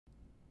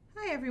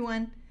Hi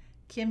everyone,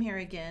 Kim here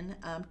again.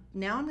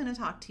 Now I'm going to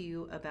talk to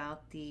you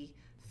about the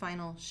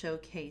final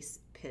showcase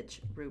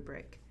pitch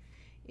rubric.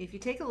 If you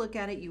take a look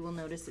at it, you will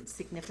notice it's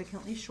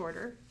significantly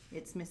shorter.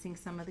 It's missing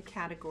some of the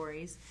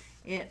categories.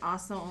 It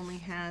also only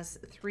has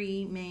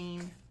three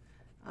main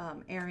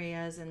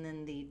areas and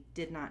then the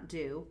did not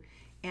do.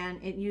 And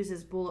it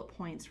uses bullet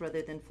points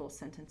rather than full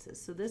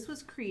sentences. So this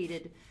was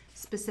created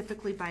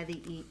specifically by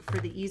for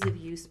the ease of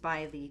use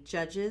by the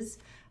judges.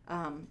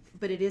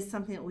 But it is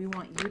something that we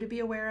want you to be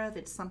aware of.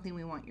 It's something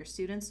we want your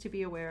students to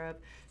be aware of,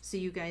 so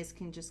you guys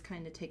can just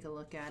kind of take a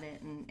look at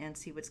it and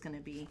see what's going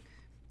to be,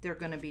 they're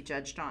going to be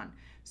judged on.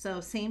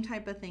 So same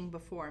type of thing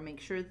before. Make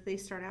sure that they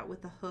start out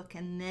with the hook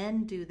and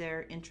then do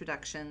their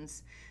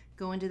introductions,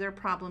 go into their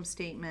problem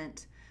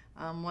statement.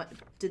 What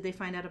did they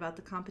find out about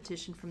the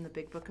competition from the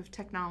Big Book of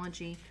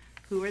Technology?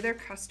 Who are their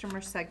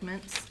customer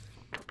segments?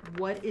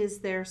 What is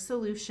their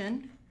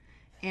solution?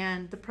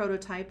 And the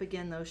prototype,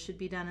 again, those should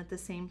be done at the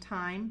same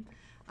time.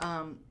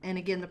 And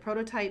again, the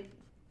prototype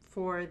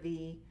for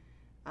the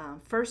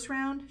first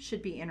round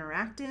should be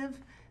interactive.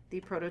 The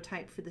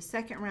prototype for the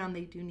second round,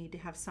 they do need to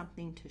have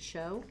something to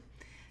show.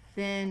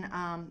 Then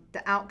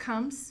the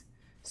outcomes.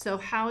 So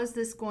how is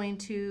this going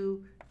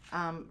to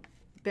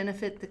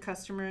benefit the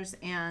customers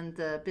and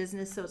the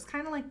business? So it's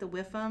kind of like the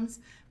WIFMs,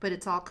 but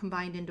it's all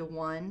combined into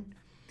one.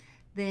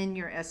 Then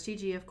your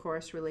SDG, of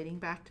course, relating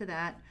back to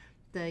that.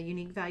 The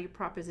unique value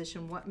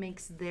proposition, what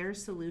makes their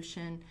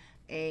solution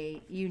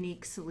a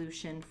unique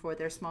solution for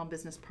their small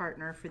business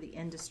partner, for the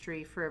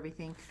industry, for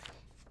everything.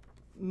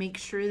 Make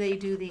sure they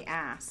do the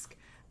ask.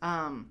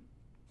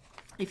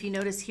 If you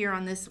notice here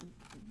on this,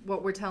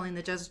 what we're telling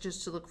the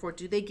judges to look for,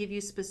 do they give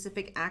you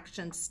specific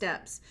action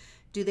steps?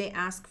 Do they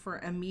ask for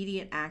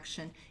immediate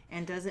action?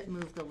 And does it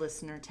move the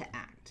listener to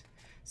act?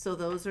 So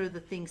those are the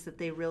things that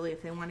they really,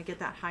 if they want to get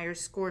that higher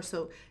score,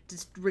 so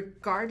just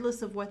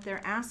regardless of what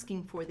they're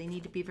asking for, they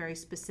need to be very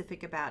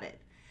specific about it.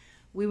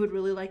 We would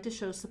really like to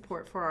show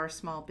support for our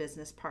small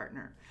business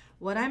partner.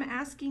 What I'm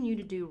asking you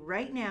to do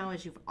right now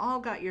is, you've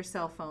all got your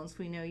cell phones,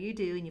 we know you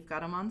do, and you've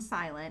got them on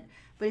silent,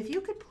 but if you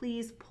could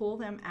please pull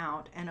them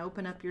out and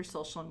open up your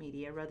social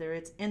media, whether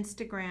it's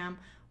Instagram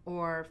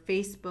or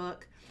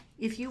Facebook,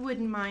 if you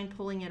wouldn't mind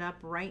pulling it up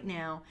right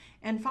now,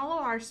 and follow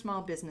our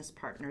small business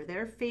partner.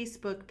 Their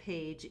Facebook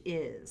page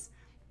is,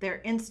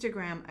 their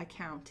Instagram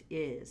account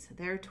is,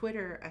 their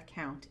Twitter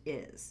account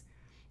is.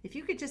 If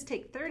you could just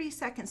take 30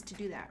 seconds to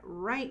do that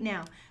right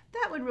now,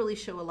 that would really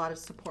show a lot of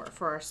support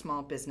for our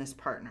small business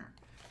partner.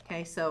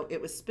 Okay, so it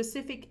was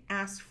specific,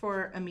 asked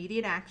for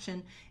immediate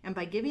action, and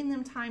by giving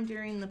them time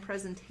during the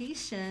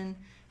presentation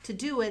to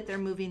do it, they're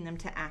moving them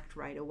to act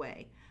right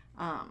away.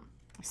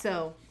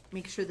 So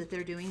make sure that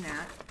they're doing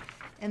that.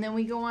 And then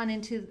we go on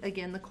into,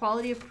 again, the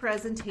quality of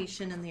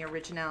presentation and the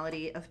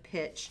originality of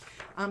pitch.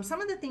 Some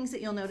of the things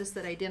that you'll notice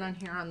that I did on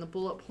here on the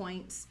bullet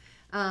points,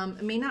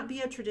 it may not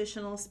be a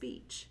traditional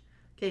speech.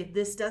 Okay,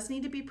 this does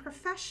need to be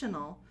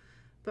professional,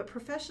 but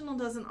professional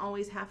doesn't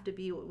always have to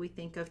be what we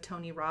think of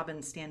Tony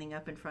Robbins standing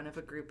up in front of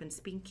a group and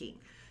speaking.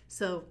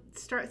 So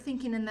start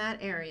thinking in that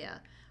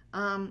area.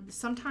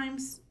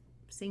 Sometimes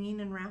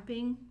singing and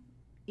rapping,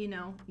 you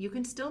know, you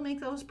can still make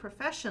those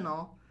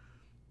professional,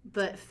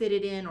 but fit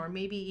it in, or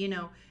maybe, you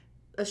know,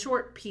 a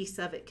short piece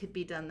of it could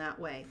be done that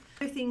way.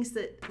 Other things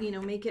that, you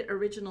know, make it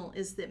original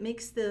is that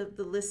makes the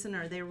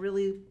listener, they're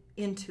really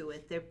into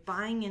it. They're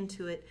buying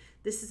into it.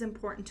 This is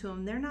important to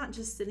them. They're not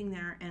just sitting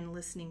there and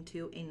listening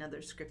to another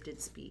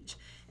scripted speech.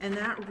 And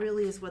that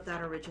really is what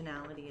that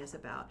originality is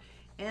about.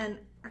 And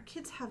our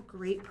kids have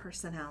great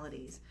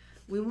personalities.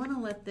 We want to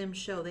let them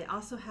show. They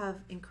also have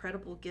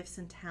incredible gifts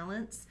and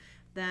talents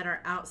that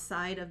are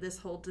outside of this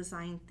whole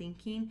design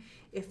thinking.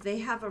 If they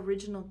have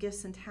original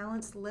gifts and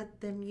talents, let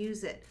them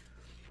use it.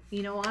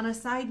 You know, on a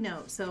side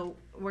note, so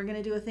we're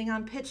going to do a thing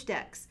on pitch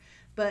decks,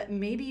 but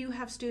maybe you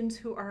have students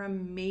who are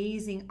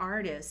amazing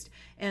artists,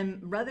 and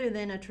rather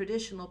than a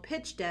traditional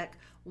pitch deck,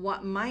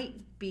 what might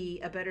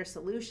be a better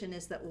solution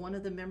is that one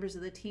of the members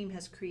of the team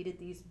has created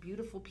these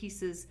beautiful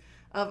pieces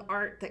of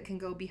art that can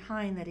go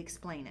behind that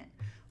explain it.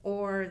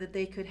 Or that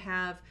they could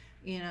have,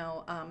 you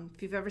know,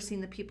 if you've ever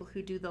seen the people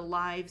who do the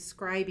live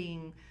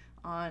scribing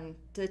on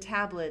the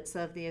tablets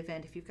of the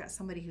event, if you've got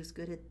somebody who's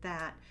good at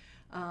that,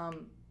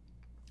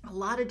 a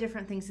lot of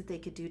different things that they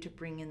could do to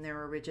bring in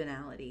their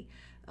originality.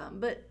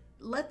 But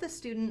let the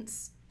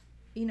students,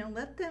 you know,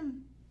 let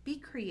them be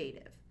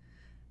creative.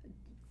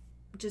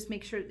 Just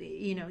make sure that,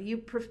 you know,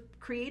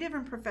 creative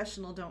and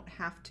professional don't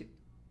have to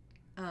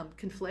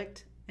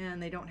conflict, and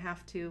they don't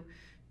have to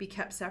be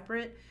kept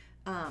separate.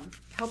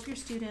 Help your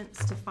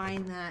students to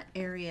find that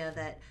area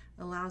that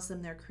allows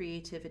them their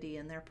creativity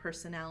and their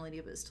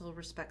personality, but still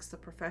respects the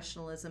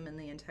professionalism and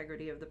the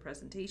integrity of the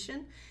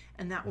presentation,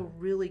 and that will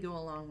really go a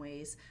long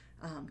ways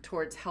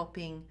towards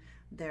helping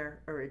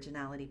their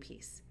originality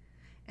piece.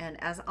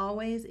 And as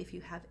always, if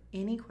you have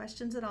any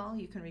questions at all,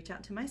 you can reach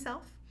out to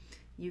myself.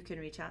 You can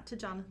reach out to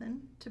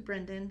Jonathan, to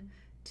Brendan,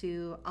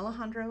 to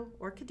Alejandro,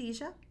 or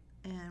Khadijah,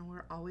 and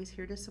we're always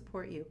here to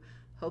support you.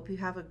 Hope you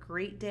have a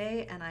great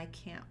day, and I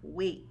can't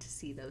wait to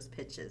see those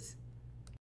pitches.